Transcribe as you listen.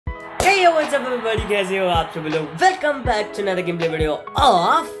What's up everybody, कैसे हो आप सब लोग। Welcome back to another game play video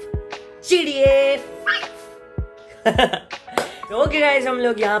of GTA 5। Okay guys, हम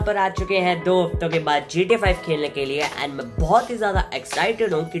लोग यहाँ पर आ चुके हैं 2 हफ्तों के बाद GTA 5 खेलने के लिए एंड मैं बहुत ही ज्यादा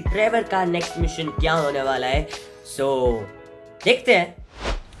एक्साइटेड हूँ कि ट्रेवर का नेक्स्ट मिशन क्या होने वाला है। सो देखते हैं।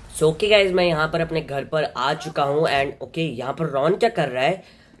 ओके गाइस, मैं यहाँ पर अपने घर पर आ चुका हूँ एंड ओके यहाँ पर रॉन क्या कर रहा है।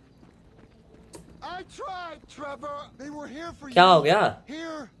 क्या हो गया?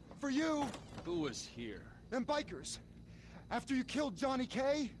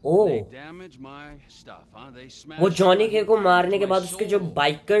 वो जॉनी के को मारने के बाद उसके जो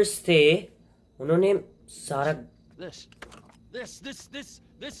बाइकर्स थे उन्होंने सारा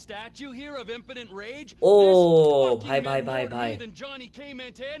ओ भाई भाई भाई भाई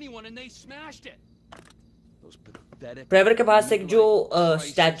ट्रेवर के पास एक जो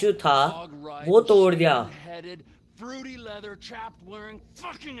स्टैचू था वो तोड़ दिया।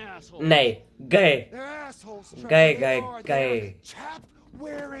 नहीं, गए गए गए गए।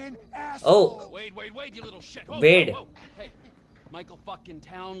 ओह वेड, Michael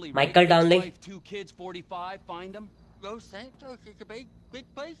Townley. Los Santos is a big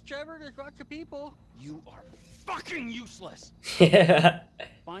place, Trevor. There's lots of people. You are fucking useless.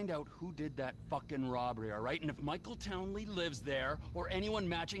 Find out who did that fucking robbery, all right? And if Michael Townley lives there or anyone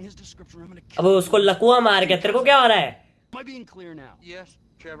matching his description, I'm gonna kill him. अब उसको लकुआ मार के तेरे को क्या हो रहा है? Am I being clear now? Yes,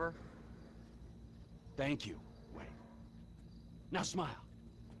 Trevor. Thank you. Wait. Now smile.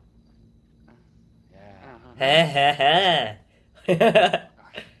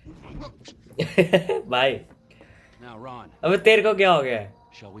 भाई Now Ron. अब तेरे को क्या हो गया?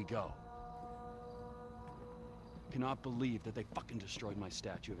 Shall we go? Cannot believe that they fucking destroyed my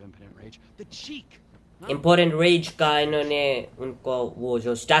statue of Infinite Rage. The cheek. Important Rage का इन्होंने उनको वो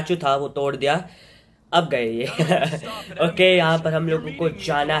जो स्टैचू था वो तोड़ दिया। अब गए ये। ओके, यहाँ पर हम लोगों को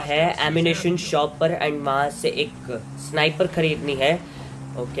जाना है एमिनेशन शॉप पर एंड वहां से एक स्नाइपर खरीदनी है।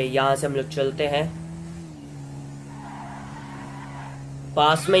 ओके, यहाँ से हम लोग चलते हैं,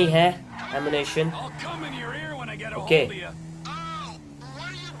 पास में ही है एमिनेशन। ओके,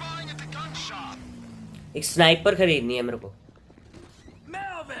 एक स्नाइपर खरीदनी है मेरे को।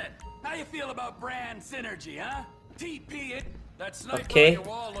 Okay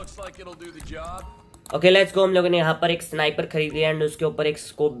okay let's go. हम लोगों ने यहाँ पर एक स्नाइपर खरीदी है एंड उसके ऊपर एक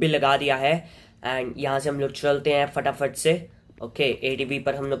स्कोप भी लगा दिया है एंड यहाँ से हम लोग चलते हैं फटाफट से। ओके, एडीवी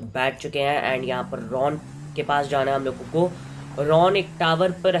पर हम लोग बैठ चुके हैं एंड यहाँ पर रॉन के पास जाना है हम लोगों को। रॉन एक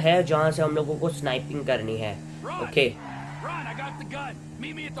टावर पर है जहाँ से हम लोगों को स्नाइपिंग करनी है। Okay,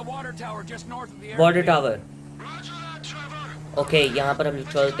 water tower. ओके, यहाँ पर हम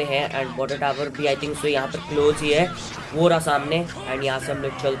लोग चलते हैं एंड वाटर टावर भी आई थिंक सो यहाँ पर क्लोज ही है, वो रहा सामने एंड यहाँ से हम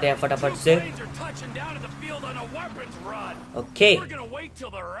लोग चलते हैं फटाफट से। Okay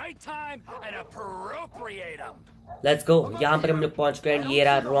let's go. यहाँ पर हम लोग पहुंच गए एंड ये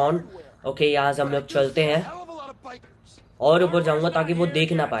रहा रॉन। ओके, यहाँ से हम लोग चलते हैं और ऊपर जाऊंगा ताकि वो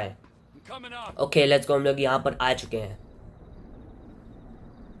देख ना पाए। ओके लेट्स गो, हम लोग यहाँ पर आ चुके हैं।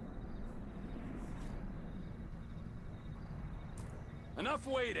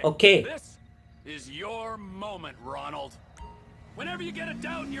 Okay. This is your moment, Ronald. Whenever you get a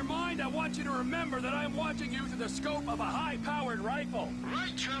doubt in your mind, I want you to remember that I'm watching you through the scope of a high-powered rifle.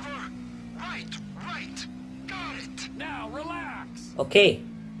 Right, Trevor. Right. Got it. Now, relax. Okay.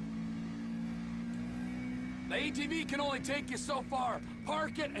 The ATV can only take you so far.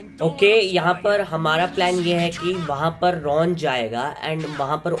 Park it and don't. Okay, यहाँ पर हमारा plan ये है कि वहाँ पर Ron जाएगा and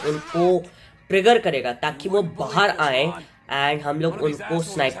वहाँ पर उनको ट्रिगर करेगा ताकि वो बाहर आए एंड हम लोग उनको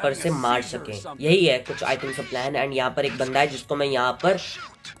स्नाइपर से मार सकें। यही है कुछ आई थिंक प्लान। एंड यहाँ पर एक बंदा है जिसको मैं यहाँ पर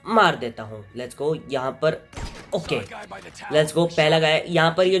मार देता हूँ। लेट्स गो यहाँ पर। ओके लेट्स गो, पहला गाय।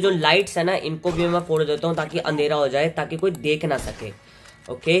 यहाँ पर ये जो लाइट्स है ना इनको भी मैं फोड़ देता हूँ ताकि अंधेरा हो जाए, ताकि कोई देख ना सके।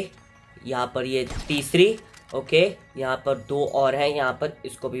 ओके, यहाँ पर ये तीसरी। ओके, यहाँ पर 2 और हैं, यहाँ पर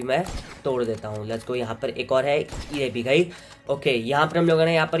इसको भी मैं तोड़ देता हूँ। लेट्स गो, यहाँ पर एक और है, ये भी गई। ओके, यहाँ पर हम लोगों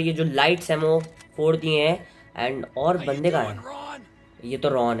ने यहाँ पर ये जो लाइट्स हैं वो फोड़ दिए हैं एंड और बंदे का है, ये तो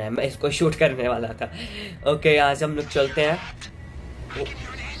रॉन है, मैं इसको शूट करने वाला था। ओके, यहाँ से हम लोग चलते हैं।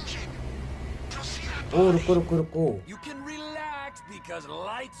 ओ रुको रुको रुको,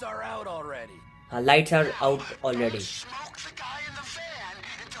 हाँ लाइट्स आर आउट ऑलरेडी।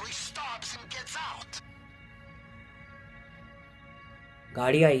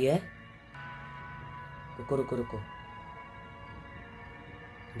 गाड़ी आई है, रुको रुको रुको,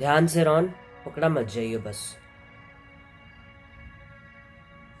 ध्यान से रॉन, पकड़ा मत जाइए बस।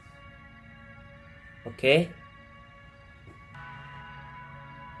 ओके,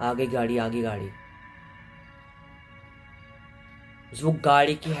 आगे गाड़ी, आगे गाड़ी। वो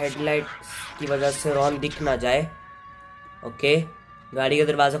गाड़ी की हेडलाइट की वजह से रॉन दिख ना जाए। ओके, गाड़ी का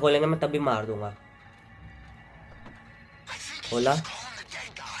दरवाजा खोलेंगे, मैं तभी मार दूंगा। खोला,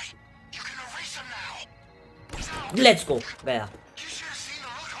 लेट्स गो। गया।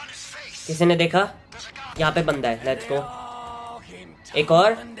 किसी ने देखा? यहाँ पे बंदा है। Let's go. एक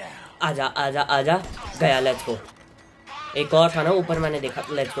और। आजा आजा आजा। गया। Let's go. एक और था ना ऊपर, मैंने देखा।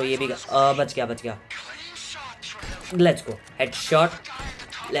 Let's go. ये भी बच गया, बच गया। Let's go. हेडशॉट।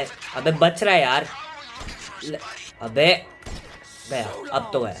 अबे बच रहा है यार। अबे गया। अब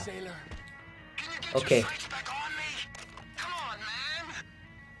तो गया। Okay.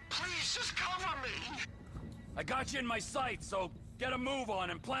 I got you in my sight, so get a move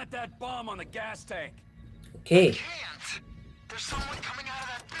on and plant that bomb on the gas tank. Okay. Can't. There's someone coming out of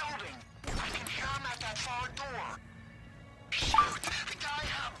that building. I can hear him at that far door. Shoot! The guy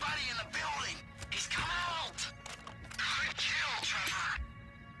had a buddy in the building. He's come out. Good kill, Trevor.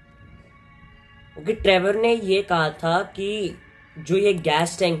 Okay, Trevor ने ये कहा था कि जो ये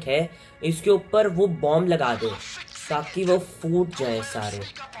gas tank है इसके ऊपर वो बॉम्ब लगा दो ताकि वो फूट जाए सारे।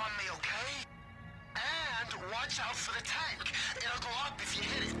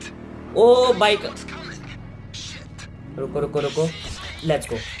 ओ बाइक। रुको रुको रुको। Let's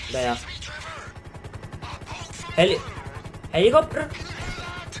go. गया। हेलीकॉप्टर।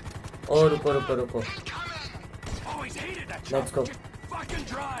 ओ रुको रुको रुको। Let's go.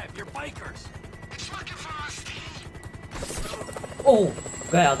 ओ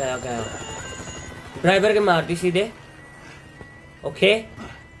गया गया गया। ड्राइवर के मार दी सीधे। Okay,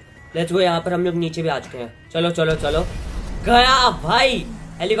 let's go. यहाँ पर हम लोग नीचे भी आ चुके हैं। चलो चलो चलो। गया भाई,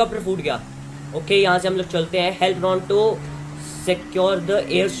 हेलीकॉप्टर फूट गया। ओके, यहाँ से हम लोग चलते हैं। Help Ron to secure the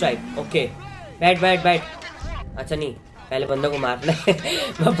air strike. Okay, बैठ बैठ बैठ। अच्छा नहीं, पहले बंदों को मारना है।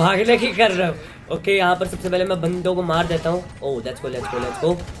 मैं भागने की कर रहा हूँ। ओके, यहाँ पर सबसे पहले मैं बंदों को मार देता हूँ। ओह let's go let's go let's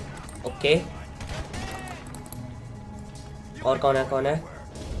go. Okay, और कौन है कौन है?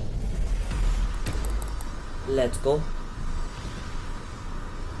 Let's go.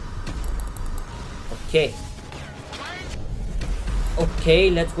 Okay okay,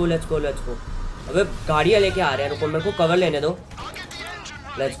 let's go let's go let's go. अबे गाड़ियाँ लेके आ रहे हैं, रुको मेरे को कवर लेने दो।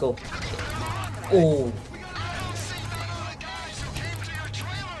 Let's go. ओह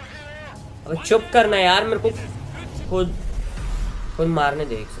अबे चुप करना यार, मेरे को खुद मारने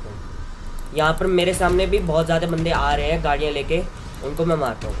दे एक सेकंड। यहाँ पर मेरे सामने भी बहुत ज़्यादा बंदे आ रहे हैं गाड़ियाँ लेके, उनको मैं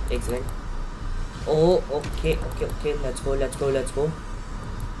मारता हूँ। एक second. Oh okay okay okay, let's go let's go let's go.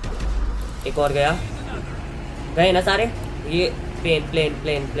 एक और गया। गए ना सारे? ये plane plane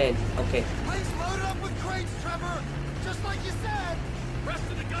plane plane. Okay,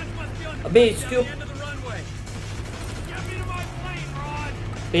 अबे इसके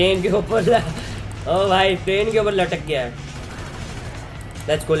प्लेन के ऊपर। ओ भाई, प्लेन के ऊपर लटक गया है।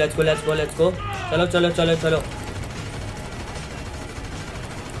 Let's go let's go let's go let's go. चलो चलो चलो चलो।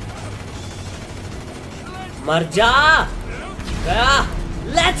 मर जा। गया।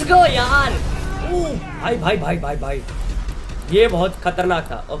 लेट्स गो यार। भाई भाई भाई भाई भाई, ये बहुत खतरनाक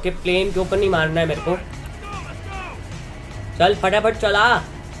था। ओके, प्लेन के ऊपर नहीं मारना है मेरे को। चल फटाफट चला।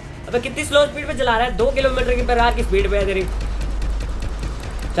 अबे कितनी स्लो स्पीड पे चला रहा है? 2 किलोमीटर की पर आवर की स्पीड पे है तेरी।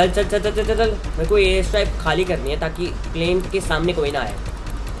 चल चल चल चल चल चल। मेरे को एयर स्ट्राइक खाली करनी है ताकि प्लेन के सामने कोई ना आए।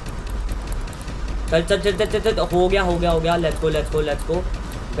 चल चल चल चल चल। हो गया हो गया हो गया। Let's go let's go let's go.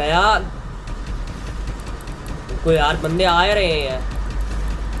 गया। कोई यार बंदे आ रहे हैं।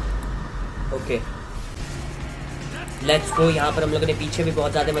 Okay, let's go. यहाँ पर हम लोगों ने पीछे भी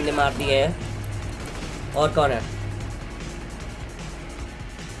बहुत ज्यादा बंदे मार दिए हैं। और कौन है?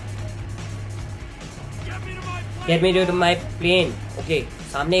 Get me to my plane. Okay,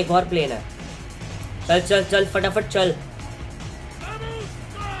 सामने एक और प्लेन है। चल चल चल फटाफट चल।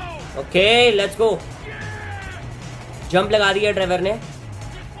 Okay, let's go. जंप लगा दिया ड्राइवर ने।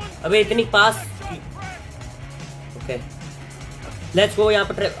 अबे इतनी पास। Okay, let's go. यहाँ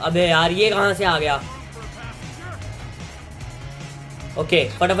पर अबे यार ये कहाँ से आ गया? ओके,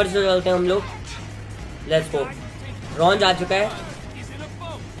 फटाफट से चलते हैं हम लोग। Let's go. रॉन जा चुका है।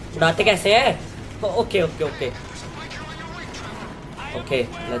 उड़ाते कैसे हैं? Okay okay okay okay,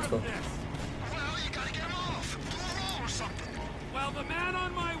 let's go.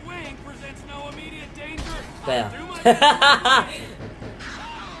 गया।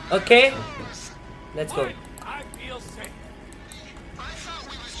 Okay, let's go.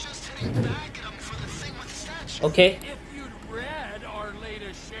 If you'd read our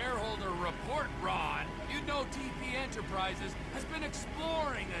latest shareholder report, Ron, you'd know TP Enterprises has been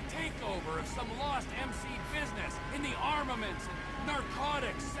exploring a takeover of some lost MC business in the armaments and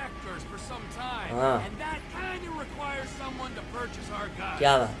narcotics sectors for some time. And that kind of requires someone to purchase our guns.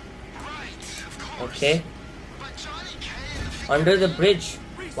 क्या बात? Right, of course. Okay. But Johnny K and Under the bridge,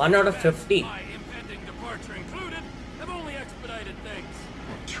 1 out of 50. My impending departure included, have only expedited things.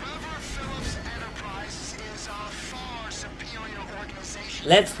 Trevor Phillips Enterprises is a far superior organization.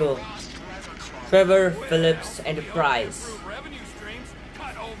 Let's go. Lost Leather Club. Trevor Phillips Enterprise. Improve revenue streams,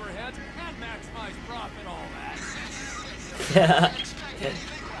 cut overheads, and maximize profit, all that. Expect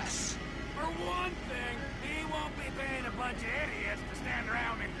anything less. For one thing, he won't be paying a bunch of idiots to stand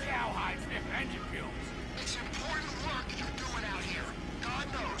around in cowhide sniff engine fumes. It's important work you're doing out here. God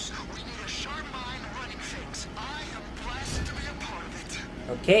knows we need a sharp mind running things. I am blessed to be a part of it.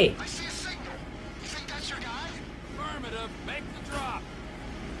 Okay. I see a signal. You think that's your guy? Affirmative, make the drop.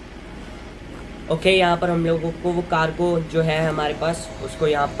 Okay यहाँ पर हम लोगों को वो cargo जो है हमारे पास उसको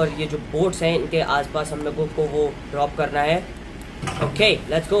यहाँ पर ये जो बोट्स हैं इनके आसपास हम लोगों को वो ड्रॉप करना है। Okay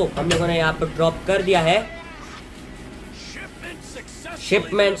let's go. हम लोगों ने यहाँ पर ड्रॉप कर दिया है।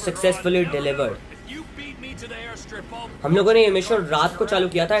 Shipment successfully delivered. हम लोगों ने ये मिशन रात को चालू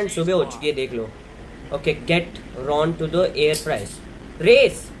किया था एंड सुबह हो चुकी है, देख लो। Okay get Ron to the air price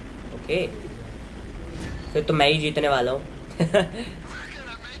race. Okay फिर तो मैं ही जीतने वाला हूँ।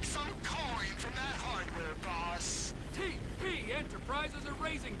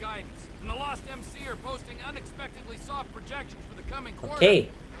 Posting unexpectedly soft projections for the coming quarter. Okay.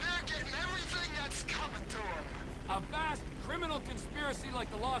 They're getting everything that's coming to them. A vast criminal conspiracy like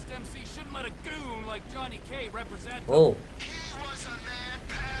the Lost MC shouldn't let a goon like Johnny K represent them. Oh. He was a man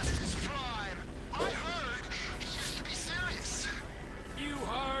past his prime. I heard he used to be serious. You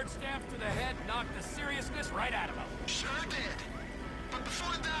hard stamp to the head knocked the seriousness right out of him. Sure did. But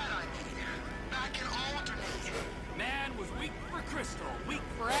before that, I mean, back in Alderney. Man was weak for Crystal, weak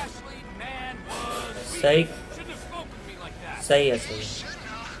for Ashley. Man was weak. सही Shouldn't have spoken to me like that. सही है सही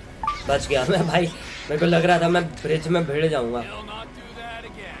है। बच गया मैं भाई, मेरे को लग रहा था मैं ब्रिज में भिड़ जाऊंगा। He'll not do that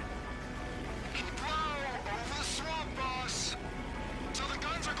again. Keep low over the swamp, boss. So the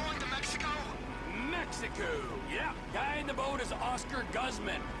guns are going to Mexico? Mexico. Yeah. Guy in the boat is Oscar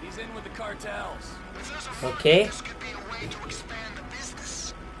Guzman. He's in with the cartels. If there's a front, Okay. this could be a way to expand the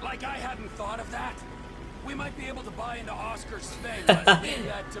business. Like I hadn't thought of that. We might be able to buy into Oscar's thing, but leave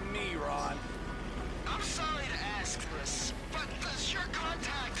that to me, Ron. I'm sorry to ask this, but does your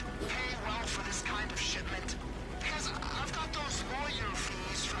contact pay well for this kind of shipment? Because I've got those lawyer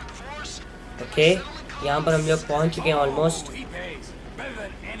fees for divorce. Okay यहाँ पर हम लोग पहुँच चुके हैं almost. Oh, he pays. Better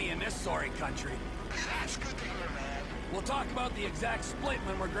than any in this sorry country. That's good to hear, man. We'll talk about the exact split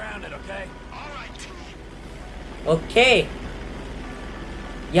when we're grounded, okay? All right, T. Okay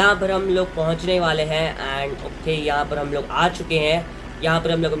यहाँ पर हम लोग पहुँचने वाले हैं एंड ओके यहाँ पर हम लोग आ चुके हैं। यहाँ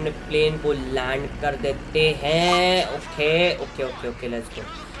पर हम लोग अपने प्लेन को लैंड कर देते हैं। Okay okay okay okay let's go.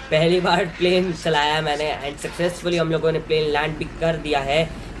 पहली बार प्लेन चलाया मैंने एंड सक्सेसफुली हम लोगों ने प्लेन लैंड भी कर दिया है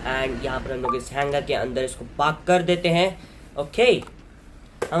एंड यहाँ पर हम लोग इस हैंगर के अंदर इसको पार्क कर देते हैं। ओके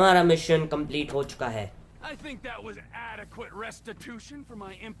हमारा मिशन कंप्लीट हो चुका है। I think that was adequate restitution for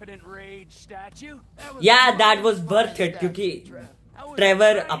my impotent rage statue. Yeah, that was worth it क्योंकि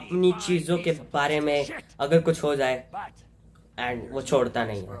ट्रेवर अपनी चीजों के बारे में अगर कुछ हो जाए एंड वो छोड़ता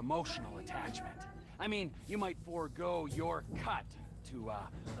नहीं है। Emotional attachment. I mean, you might forego your cut to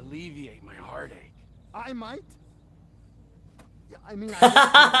alleviate my heartache. I might. Yeah, I mean,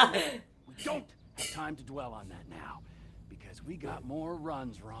 We don't have time to dwell on that now, because we got more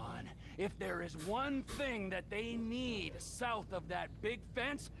runs, Ron. If there is one thing that they need south of that big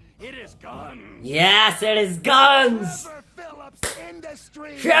fence, it is guns. Yes, it is guns. Trevor Phillips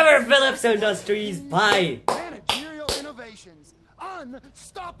Industries. Trevor Phillips Industries, bye. Managerial innovations.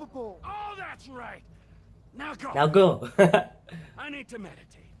 Unstoppable. Oh, that's right. Now go. Now go. I need to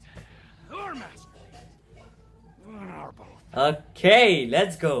meditate. Or masturbate. Or both. Okay,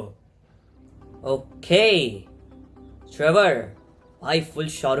 let's go. Okay. Trevor, भाई full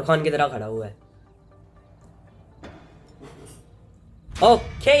Shahrukh Khan की तरह खड़ा हुआ है।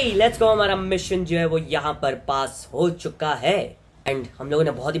 Okay let's go. हमारा mission जो है वो यहाँ पर पास हो चुका है एंड हम लोगों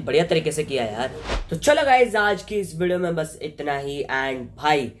ने बहुत ही बढ़िया तरीके से किया यार। तो चलो गाइज आज की इस वीडियो में बस इतना ही एंड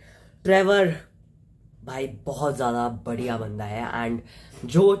भाई ट्रेवर भाई बहुत ज्यादा बढ़िया बंदा है एंड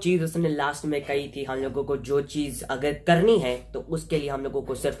जो चीज उसने लास्ट में कही थी हम लोगों को जो चीज अगर करनी है तो उसके लिए हम लोगों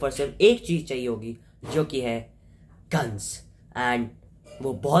को सिर्फ और सिर्फ एक चीज चाहिए होगी जो कि है गन्स एंड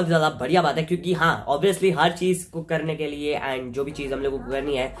वो बहुत ज़्यादा बढ़िया बात है क्योंकि हाँ ऑब्वियसली हर चीज़ को करने के लिए एंड जो भी चीज़ हम लोगों को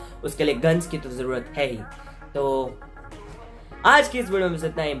करनी है उसके लिए गन्स की तो ज़रूरत है ही। तो आज की इस वीडियो में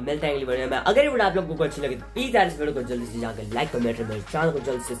इतना ही, मिलते हैं अगली वीडियो में। अगर ये वीडियो आप लोगों को अच्छी लगी तो प्लीज यार इस वीडियो को जल्दी से जाकर लाइक कमेंट मेरे चैनल को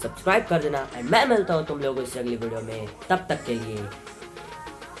जल्दी से सब्सक्राइब कर देना। एंड मैं मिलता हूँ तुम लोगों से अगली वीडियो में, तब तक के लिए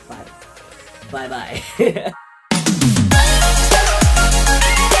बाय बाय।